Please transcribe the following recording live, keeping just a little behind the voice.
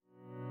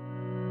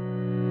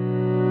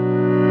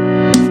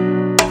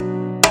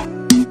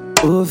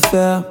O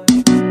fé,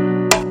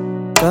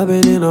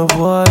 Cabelinho na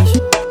voz,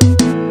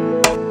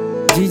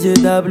 DJ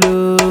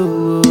W.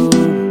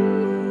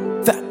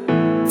 Fé,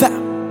 fé.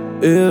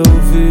 Eu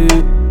vi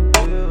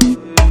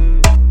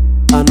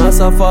a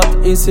nossa foto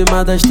em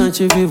cima da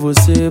estante, vi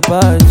você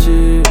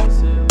partir.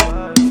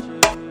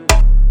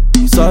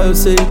 Só eu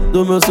sei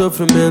do meu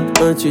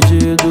sofrimento antes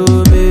de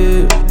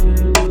dormir.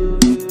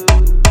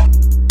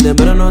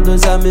 Lembrando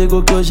dos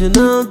amigos que hoje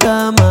não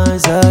tá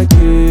mais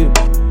aqui.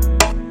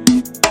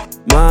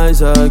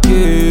 Mas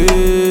aqui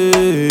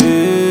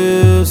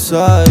eu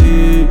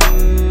saí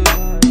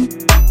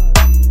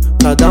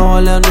pra dar uma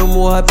olhada no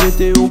morro,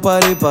 apertei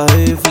parei pra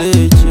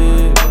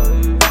refletir.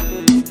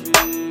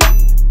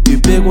 E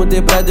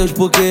perguntei pra Deus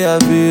por que a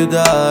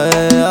vida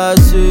é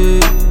assim.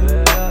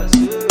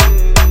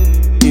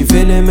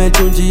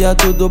 Infelizmente um dia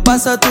tudo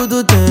passa,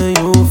 tudo tem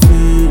um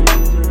fim.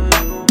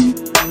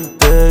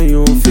 Tem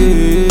um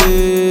fim.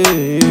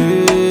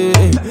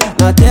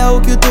 Na terra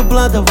o que tu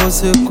planta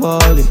você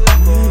colhe.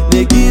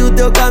 Neguinho,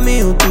 teu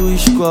caminho tu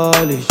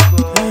escolhe.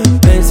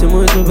 Pense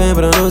muito bem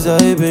pra não se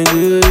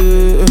arrepender.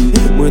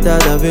 Muitas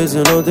das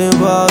vezes não tem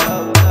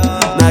volta.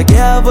 Na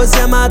guerra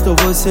você mata ou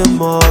você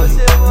morre.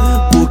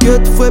 Porque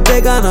tu foi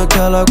pegar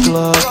naquela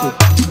clock.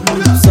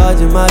 Só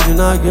de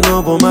imaginar que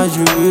não vou mais te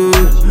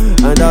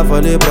ver. Ainda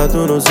falei pra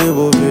tu não se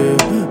envolver.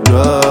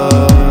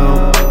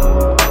 Não.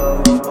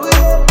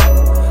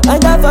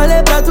 Ainda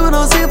falei pra tu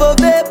não se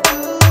envolver.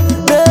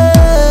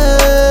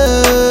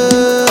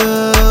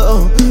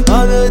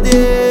 Oh meu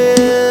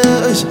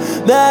Deus,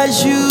 me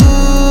ajuda.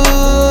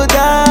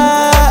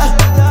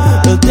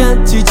 Eu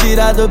tento te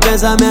tirar do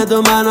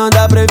pensamento, mas não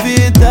dá pra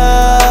evitar.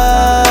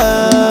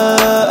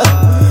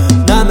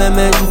 Na minha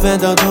mente vem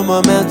tanto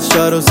momento,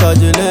 choro só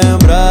de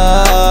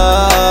lembrar.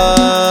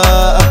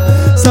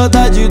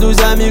 Saudade dos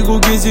amigos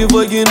que se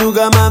foi, que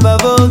nunca mais vai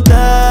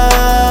voltar.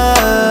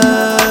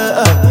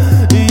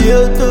 E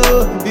eu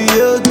tô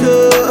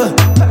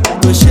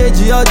cheio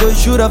de ódio, eu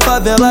juro, a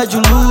favela de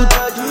luto.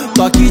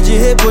 Toque de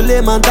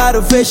recolher,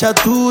 mandaram fechar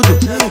tudo.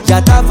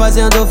 Já tá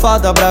fazendo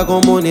falta pra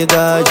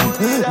comunidade.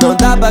 Não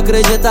dá pra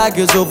acreditar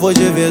que isso foi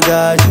de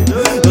verdade.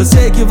 Eu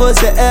sei que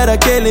você era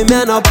aquele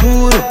menor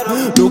puro.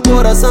 No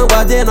coração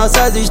guardei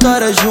nossas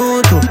histórias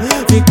junto.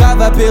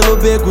 Ficava pelo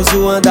beco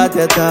zoando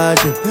até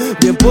tarde.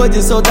 Depois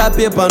de soltar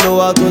pipa no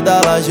alto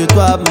da laje,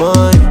 tua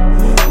mãe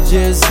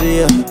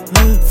dizia,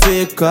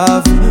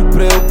 ficava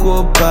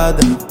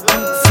preocupada.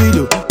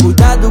 Filho,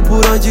 cuidado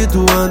por onde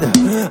tu anda.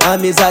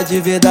 Amizade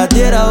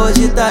verdadeira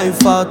hoje tá em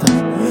falta.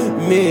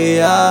 Me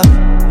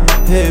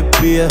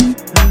arrepia,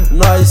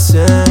 nós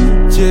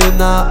sente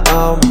na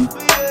alma.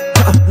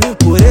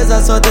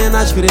 Pureza só tem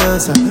nas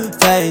crianças.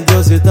 Fé em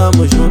Deus e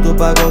tamo junto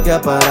pra qualquer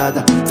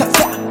parada.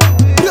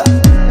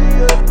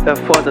 É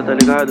foda, tá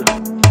ligado?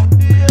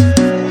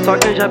 Só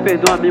quem já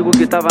perdeu um amigo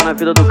que tava na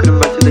vida do crime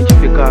vai se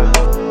identificar.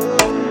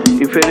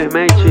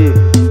 Infelizmente,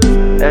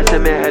 essa é a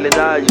minha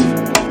realidade.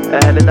 É a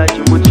realidade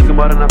de muitos que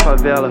moram na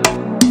favela.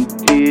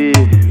 E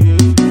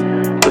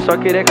eu só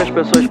queria que as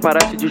pessoas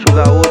parassem de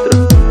julgar outra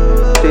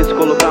sem se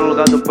colocar no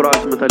lugar do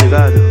próximo, tá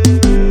ligado?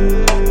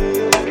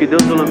 Que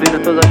Deus ilumine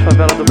todas as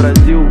favelas do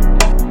Brasil.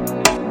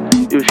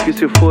 E os que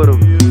se foram,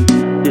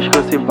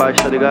 descansem em paz,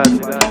 tá ligado?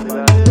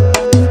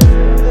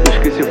 Os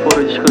que se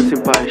foram, descansem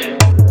em paz.